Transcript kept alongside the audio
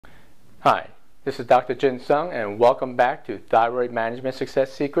Hi, this is Dr. Jin Sung, and welcome back to Thyroid Management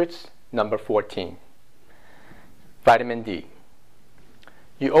Success Secrets number 14. Vitamin D.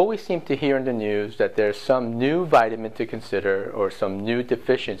 You always seem to hear in the news that there's some new vitamin to consider or some new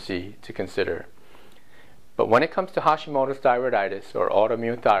deficiency to consider. But when it comes to Hashimoto's thyroiditis or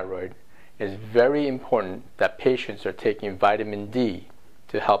autoimmune thyroid, it is very important that patients are taking vitamin D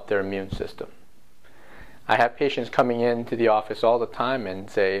to help their immune system. I have patients coming into the office all the time and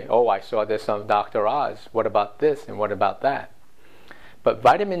say, oh, I saw this on Dr. Oz. What about this and what about that? But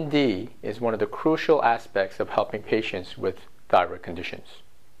vitamin D is one of the crucial aspects of helping patients with thyroid conditions.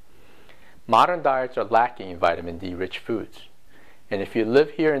 Modern diets are lacking in vitamin D-rich foods. And if you live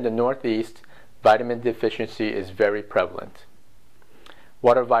here in the Northeast, vitamin deficiency is very prevalent.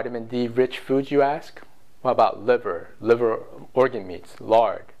 What are vitamin D-rich foods, you ask? What about liver organ meats,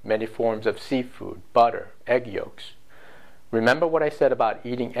 lard, many forms of seafood, butter, egg yolks? Remember what I said about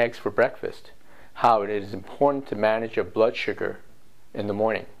eating eggs for breakfast, how it is important to manage your blood sugar in the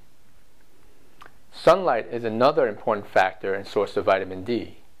morning. Sunlight is another important factor and source of vitamin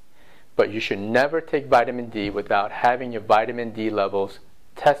D, but you should never take vitamin D without having your vitamin D levels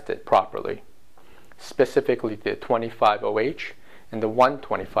tested properly, specifically the 25-OH and the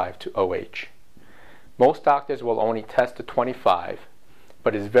 125-OH. Most doctors will only test the 25,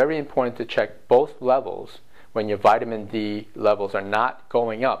 but it's very important to check both levels when your vitamin D levels are not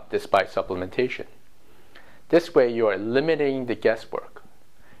going up despite supplementation. This way you are eliminating the guesswork.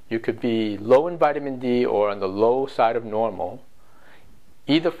 You could be low in vitamin D or on the low side of normal.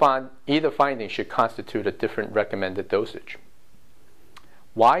 Either finding should constitute a different recommended dosage.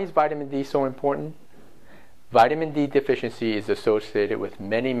 Why is vitamin D so important? Vitamin D deficiency is associated with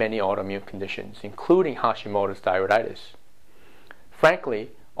many autoimmune conditions, including Hashimoto's thyroiditis.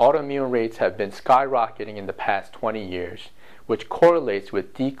 Frankly, autoimmune rates have been skyrocketing in the past 20 years, which correlates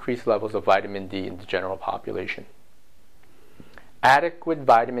with decreased levels of vitamin D in the general population. Adequate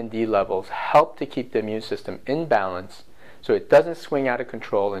vitamin D levels help to keep the immune system in balance so it doesn't swing out of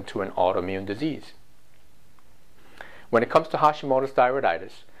control into an autoimmune disease. When it comes to Hashimoto's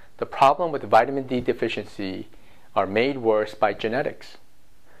thyroiditis, the problem with vitamin D deficiency are made worse by genetics.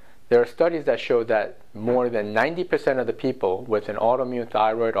 There are studies that show that more than 90% of the people with an autoimmune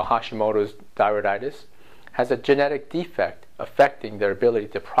thyroid or Hashimoto's thyroiditis has a genetic defect affecting their ability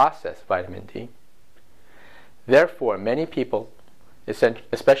to process vitamin D. Therefore, many people,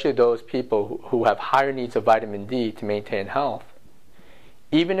 especially those people who have higher needs of vitamin D to maintain health,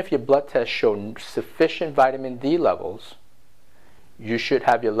 even if your blood tests show sufficient vitamin D levels, you should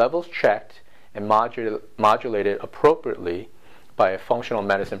have your levels checked and modulated appropriately by a functional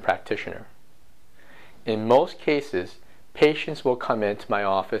medicine practitioner. In most cases, patients will come into my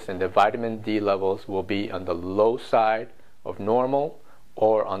office and their vitamin D levels will be on the low side of normal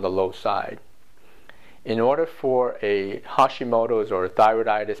or on the low side. In order for a Hashimoto's or a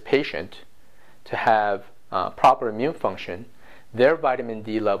thyroiditis patient to have proper immune function, their vitamin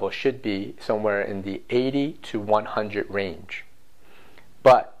D level should be somewhere in the 80 to 100 range.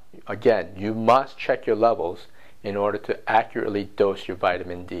 But again, you must check your levels in order to accurately dose your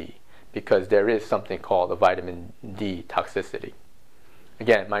vitamin D, because there is something called a vitamin D toxicity.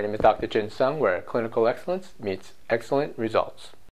 Again, my name is Dr. Jin Sung, where clinical excellence meets excellent results.